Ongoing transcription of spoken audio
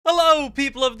Hello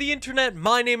people of the internet,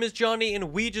 my name is Johnny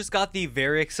and we just got the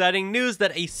very exciting news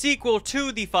that a sequel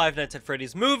to the Five Nights at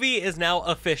Freddy's movie is now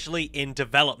officially in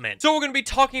development. So we're going to be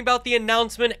talking about the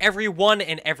announcement, everyone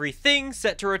and everything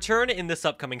set to return in this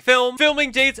upcoming film,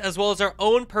 filming dates, as well as our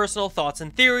own personal thoughts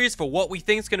and theories for what we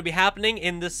think is going to be happening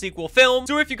in this sequel film.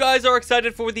 So if you guys are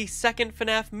excited for the second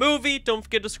FNAF movie, don't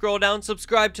forget to scroll down,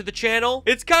 subscribe to the channel.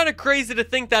 It's kind of crazy to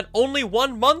think that only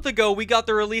 1 month ago we got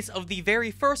the release of the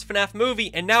very first FNAF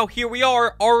movie, and now here we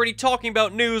are already talking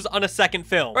about news on a second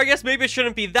film. Or I guess maybe it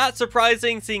shouldn't be that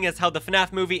surprising, seeing as how the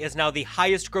FNAF movie is now the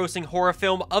highest grossing horror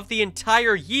film of the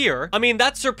entire year. I mean,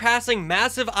 that's surpassing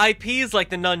massive IPs like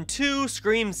The Nun 2,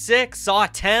 Scream 6, Saw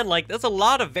 10, like there's a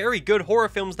lot of very good horror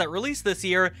films that released this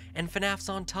year, and FNAF's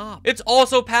on top. It's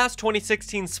also passed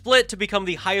 2016's Split to become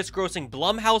the highest grossing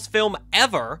Blumhouse film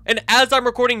ever, and as I'm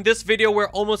recording this video, we're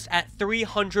almost at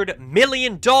 $300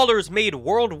 million made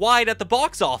worldwide at the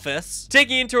box office.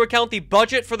 Taking into account the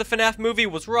budget for the FNAF movie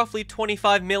was roughly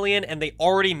 $25 million, and they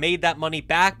already made that money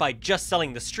back by just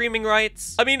selling the streaming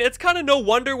rights. I mean, it's kind of no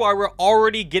wonder why we're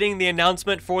already getting the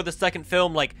announcement for the second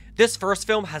film. Like, this first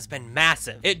film has been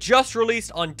massive. It just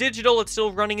released on digital, it's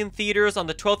still running in theaters. On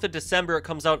the 12th of December, it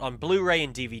comes out on Blu-ray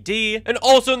and DVD. And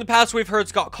also in the past, we've heard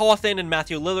Scott Cawthon and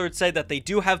Matthew Lillard say that they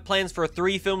do have plans for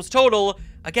 3 films total.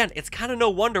 Again, it's kind of no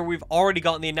wonder we've already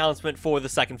gotten the announcement for the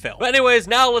second film. But anyways,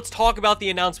 now let's talk about the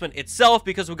announcement itself,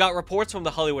 because we got reports from the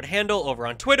Hollywood Handle over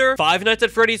on Twitter. Five Nights at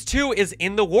Freddy's 2 is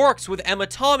in the works, with Emma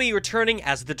Tommy returning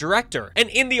as the director. And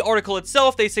in the article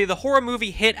itself, they say the horror movie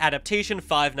hit adaptation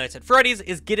Five Nights at Freddy's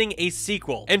is getting a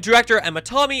sequel, and director Emma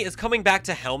Tommy is coming back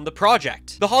to helm the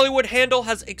project. The Hollywood Handle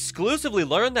has exclusively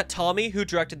learned that Tommy, who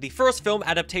directed the first film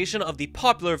adaptation of the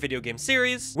popular video game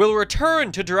series, will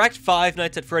return to direct Five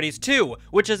Nights at Freddy's 2,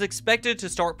 which is expected to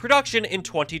start production in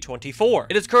 2024.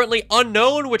 It is currently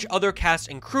unknown which other cast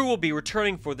and crew will be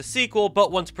returning for the sequel,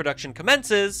 but once production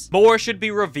commences, more should be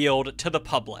revealed to the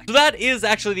public. So that is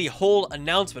actually the whole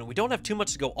announcement. We don't have too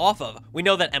much to go off of. We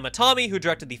know that Emma Tommy, who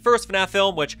directed the first FNAF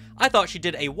film, which I thought she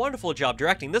did a wonderful job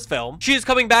directing this film, she is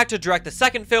coming back to direct the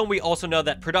second film. We also know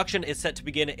that production is set to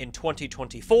begin in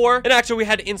 2024. And actually, we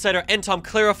had insider Entom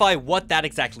clarify what that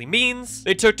exactly means.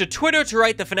 They took to Twitter to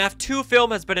write the FNAF 2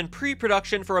 film has been in pre-production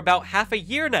for about half a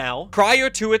year now, prior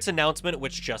to its announcement,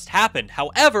 which just happened.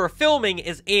 However, filming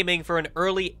is aiming for an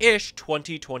early-ish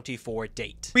 2024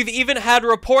 date. We've even had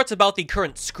reports about the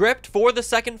current script for the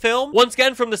second film. Once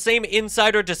again, from the same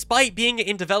insider, despite being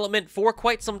in development for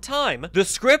quite some time, the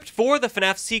script for the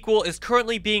FNAF sequel is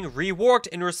currently being reworked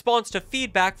in response to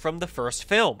feedback from the first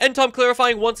film. And Tom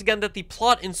clarifying once again that the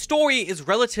plot and story is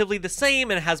relatively the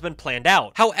same and has been planned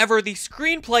out. However, the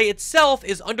screenplay itself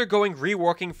is undergoing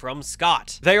reworking from Scott.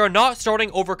 They are not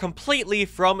starting over completely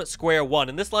from square one,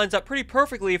 and this lines up pretty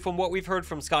perfectly from what we've heard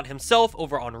from Scott himself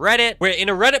over on Reddit, where in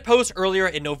a Reddit post earlier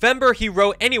in November, he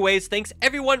wrote, "Anyways, thanks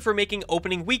everyone for making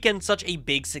opening weekend such a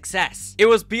big success. It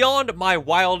was beyond my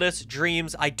wildest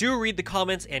dreams. I do read the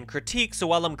comments and critiques, so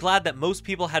while I'm glad that most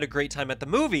people had a great time at the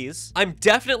movies, I'm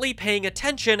definitely paying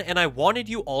attention, and I wanted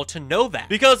you all to know that."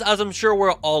 Because as I'm sure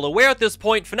we're all aware at this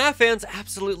point, FNAF fans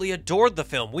absolutely adored the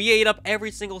film. We ate up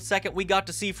every single second we got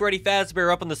to see Freddy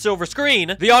Fazbear up on the silver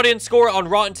screen. The audience score on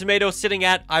Rotten Tomatoes sitting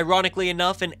at, ironically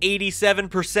enough, an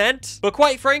 87%. But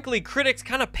quite frankly, critics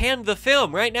kind of panned the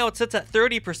film. Right now it sits at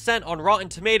 30% on Rotten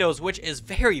Tomatoes, which is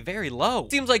very, very low.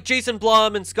 Seems like Jason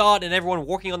Blum and Scott and everyone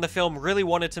working on the film really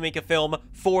wanted to make a film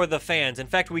for the fans. In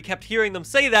fact, we kept hearing them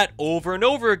say that over and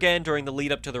over again during the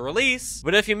lead up to the release.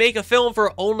 But if you make a film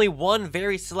for only one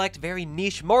very select, very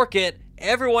niche market,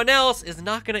 everyone else is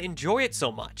not going to enjoy it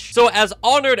so much. So as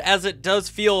honored as it does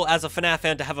feel as a FNAF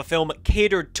fan to have a film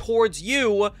catered towards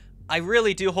you, I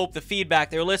really do hope the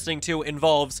feedback they're listening to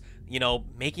involves, you know,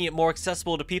 making it more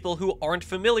accessible to people who aren't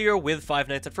familiar with Five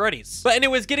Nights at Freddy's. But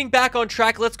anyways, getting back on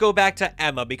track, let's go back to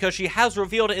Emma, because she has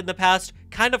revealed in the past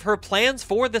kind of her plans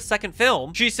for the second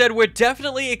film. She said, "We're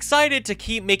definitely excited to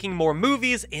keep making more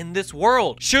movies in this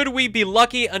world. Should we be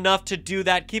lucky enough to do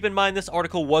that?" Keep in mind, this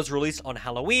article was released on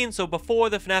Halloween, so before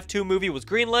the FNAF 2 movie was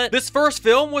greenlit. This first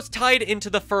film was tied into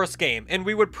the first game, and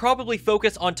we would probably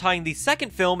focus on tying the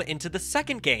second film into the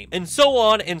second game, and so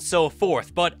on and so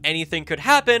forth. But anything could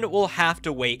happen. We'll have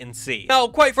to wait and see. Now,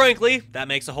 quite frankly, that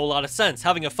makes a whole lot of sense.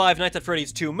 Having a Five Nights at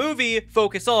Freddy's 2 movie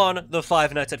focus on the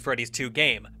Five Nights at Freddy's 2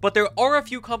 game. But there are a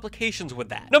few complications with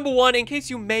that. Number one, in case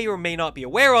you may or may not be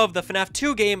aware of, the FNAF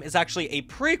 2 game is actually a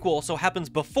prequel, so happens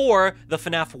before the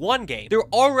FNAF 1 game. There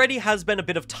already has been a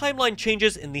bit of timeline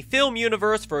changes in the film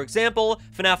universe. For example,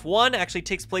 FNAF 1 actually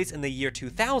takes place in the year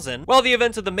 2000, while the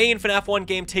events of the main FNAF 1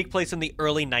 game take place in the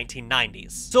early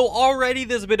 1990s. So already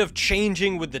there's a bit of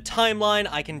changing with the timeline.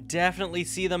 I can definitely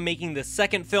see them making the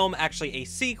second film actually a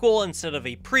sequel instead of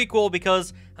a prequel,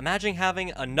 because imagine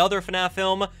having another FNAF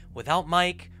film without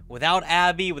Mike, without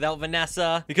Abby, without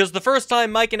Vanessa, because the first time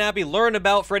Mike and Abby learn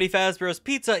about Freddy Fazbear's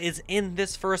Pizza is in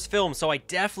this first film, so I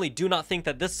definitely do not think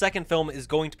that this second film is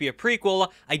going to be a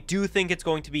prequel. I do think it's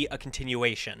going to be a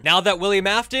continuation. Now that William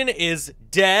Afton is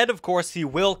dead, of course he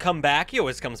will come back. He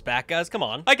always comes back, guys, come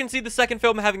on. I can see the second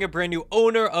film having a brand new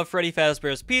owner of Freddy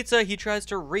Fazbear's Pizza. He tries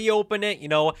to reopen it, you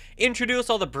know, introduce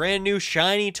all the brand new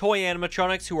shiny toy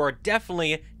animatronics who are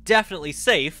definitely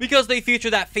safe, because they feature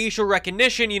that facial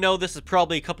recognition. You know, this is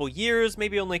probably a couple years,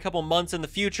 maybe only a couple months in the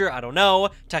future, I don't know.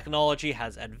 Technology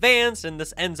has advanced, and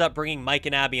this ends up bringing Mike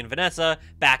and Abby and Vanessa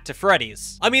back to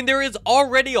Freddy's. I mean, there is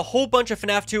already a whole bunch of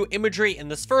FNAF 2 imagery in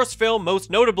this first film, most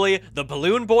notably the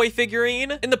Balloon Boy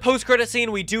figurine. In the post-credit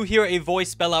scene, we do hear a voice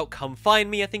spell out, "Come find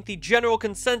me." I think the general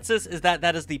consensus is that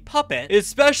that is the puppet,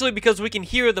 especially because we can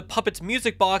hear the puppet's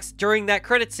music box during that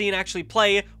credit scene actually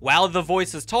play while the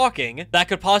voice is talking. That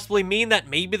could possibly mean that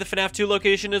maybe the FNAF 2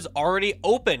 location is already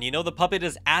open. You know, the puppet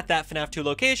is at that FNAF 2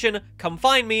 location. Come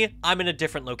find me, I'm in a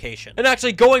different location. And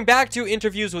actually, going back to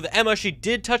interviews with Emma, she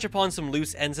did touch upon some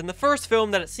loose ends in the first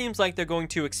film that it seems like they're going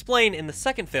to explain in the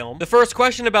second film. The first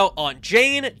question about Aunt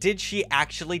Jane, did she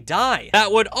actually die?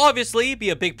 That would obviously be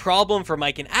a big problem for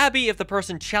Mike and Abby if the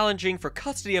person challenging for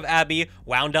custody of Abby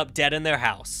wound up dead in their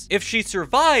house. If she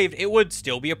survived, it would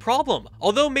still be a problem,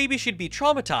 although maybe she'd be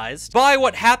traumatized by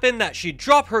what happened, that she'd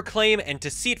drop her claim and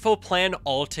deceitful plan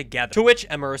altogether. To which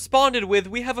Emma responded with,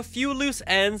 "We have a few loose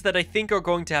ends that I think are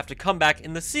going to have to come back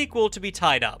in the sequel to be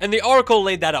tied up." And the article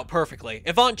laid that out perfectly.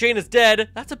 If Aunt Jane is dead,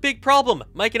 that's a big problem.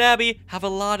 Mike and Abby have a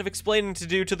lot of explaining to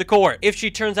do to the court. If she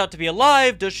turns out to be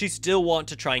alive, does she still want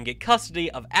to try and get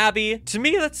custody of Abby? To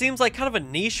me, that seems like kind of a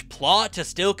niche plot to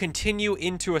still continue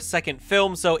into a second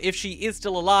film, so if she is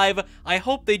still alive, I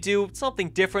hope they do something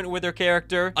different with her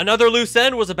character. Another loose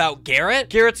end was about Garrett.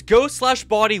 Garrett's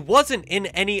ghost/body wasn't in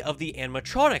any of the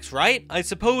animatronics, right? I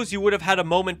suppose you would have had a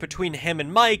moment between him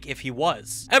and Mike if he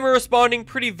was. Emma responding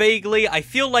pretty vaguely, "I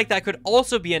feel like that could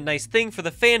also be a nice thing for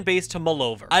the fan base to mull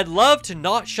over. I'd love to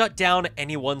not shut down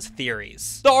anyone's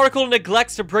theories." The article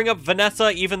neglects to bring up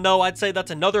Vanessa, even though I'd say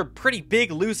that's another pretty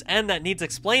big loose end that needs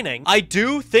explaining. I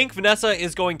do think Vanessa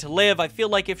is going to live. I feel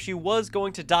like if she was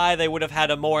going to die, they would have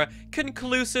had a more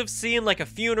conclusive scene, like a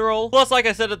funeral. Plus, like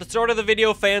I said at the start of the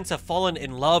video, fans have fallen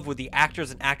in love with the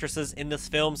actors and actresses in this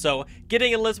film, so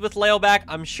getting Elizabeth Lail back,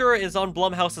 I'm sure, is on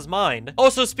Blumhouse's mind.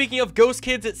 Also, speaking of ghost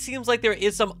kids, it seems like there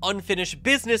is some unfinished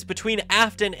business between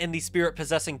Afton and the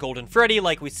spirit-possessing Golden Freddy,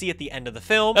 like we see at the end of the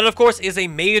film. That, of course, is a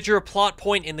major plot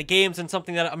point in the games and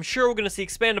something that I'm sure we're going to see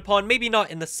expand upon, maybe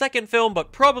not in the second film,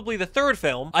 but probably the third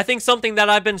film. I think something that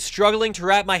I've been struggling to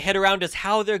wrap my head around is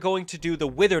how they're going to do the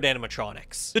withered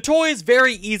animatronics. The toys,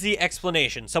 very easy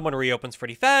explanation. Someone reopens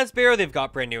Freddy Fazbear, they've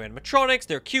got brand new animatronics,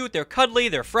 they're cute, they're cuddly,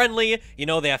 they're friendly, you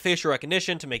know, they have facial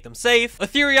recognition to make them safe. A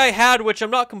theory I had, which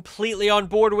I'm not completely on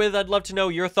board with, I'd love to know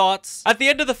your thoughts. At the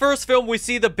end of the first film, we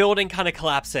see the building kind of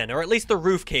collapse in, or at least the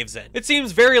roof caves in. It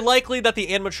seems very likely that the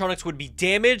animatronics would be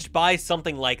damaged by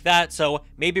something like that, so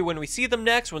maybe when we see them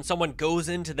next, when someone goes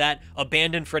into that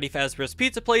abandoned Freddy Fazbear's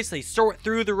Pizza place, they sort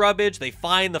through the rubbish, they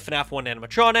find the FNAF 1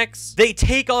 animatronics, they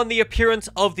take on the appearance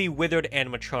of the withered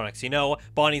animatronics. You know,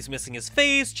 Bonnie's missing his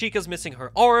face, Chica's missing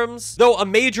her arms. Though a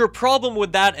major problem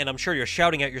with that, and I'm sure you're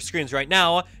shouting at your screens right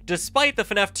now, despite the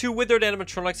FNAF 2 withered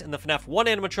animatronics and the FNAF 1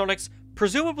 animatronics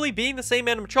presumably being the same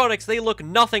animatronics, they look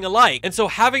nothing alike. And so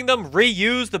having them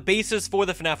reuse the bases for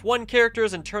the FNAF 1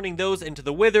 characters and turning those into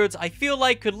the Wizards, I feel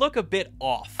like could look a bit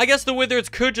off. I guess the Wizards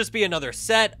could just be another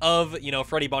set of, you know,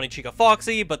 Freddy, Bonnie, Chica,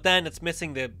 Foxy, but then it's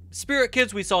missing the spirit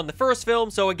kids we saw in the first film.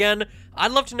 So again,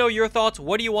 I'd love to know your thoughts.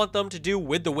 What do you want them to do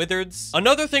with the Wizards?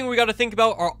 Another thing we got to think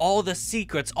about are all the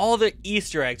secrets, all the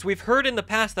Easter eggs. We've heard in the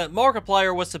past that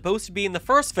Markiplier was supposed to be in the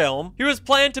first film. He was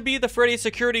planned to be the Freddy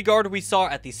security guard we saw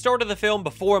at the start of the film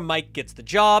before Mike gets the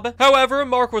job. However,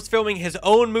 Mark was filming his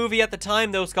own movie at the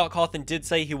time, though Scott Cawthon did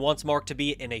say he wants Mark to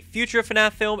be in a future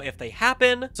FNAF film if they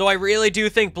happen. So I really do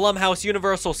think Blumhouse,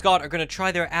 Universal, Scott are going to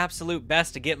try their absolute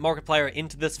best to get Markiplier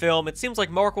into this film. It seems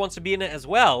like Mark wants to be in it as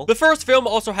well. The first film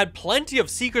also had plenty plenty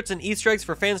of secrets and Easter eggs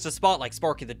for fans to spot, like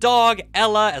Sparky the dog,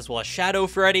 Ella, as well as Shadow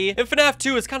Freddy. And FNAF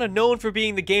 2 is kind of known for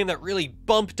being the game that really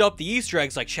bumped up the Easter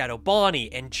eggs like Shadow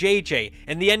Bonnie and JJ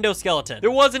and the endoskeleton. There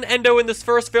was an endo in this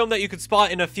first film that you could spot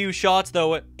in a few shots,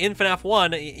 though in FNAF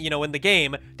 1, you know, in the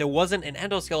game, there wasn't an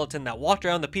endoskeleton that walked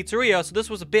around the pizzeria, so this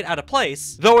was a bit out of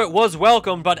place. Though it was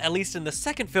welcome, but at least in the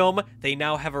second film, they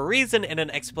now have a reason and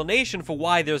an explanation for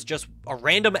why there's just a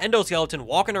random endoskeleton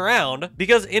walking around.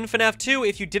 Because in FNAF 2,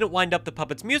 if you didn't wind up the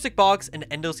puppet's music box, an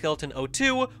endoskeleton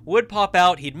 02 would pop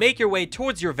out, he'd make your way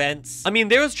towards your vents. I mean,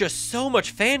 there's just so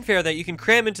much fanfare that you can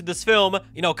cram into this film,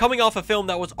 you know, coming off a film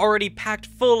that was already packed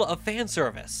full of fan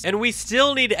service. And we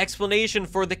still need explanation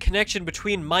for the connection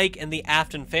between Mike and the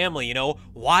Afton family, you know?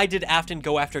 Why did Afton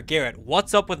go after Garrett?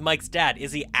 What's up with Mike's dad?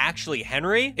 Is he actually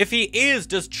Henry? If he is,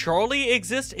 does Charlie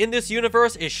exist in this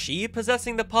universe? Is she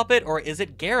possessing the puppet, or is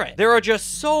it Garrett? There are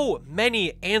just so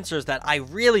many answers that I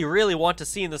really want to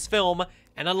see in this film,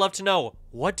 and I'd love to know,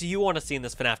 what do you want to see in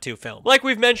this FNAF 2 film? Like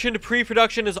we've mentioned,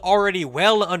 pre-production is already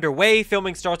well underway.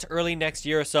 Filming starts early next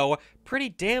year, so pretty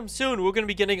damn soon we're going to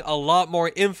be getting a lot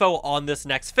more info on this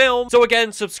next film. So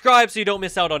again, subscribe so you don't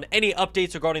miss out on any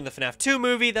updates regarding the FNAF 2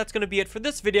 movie. That's going to be it for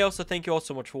this video, so thank you all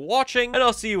so much for watching, and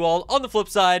I'll see you all on the flip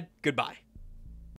side. Goodbye.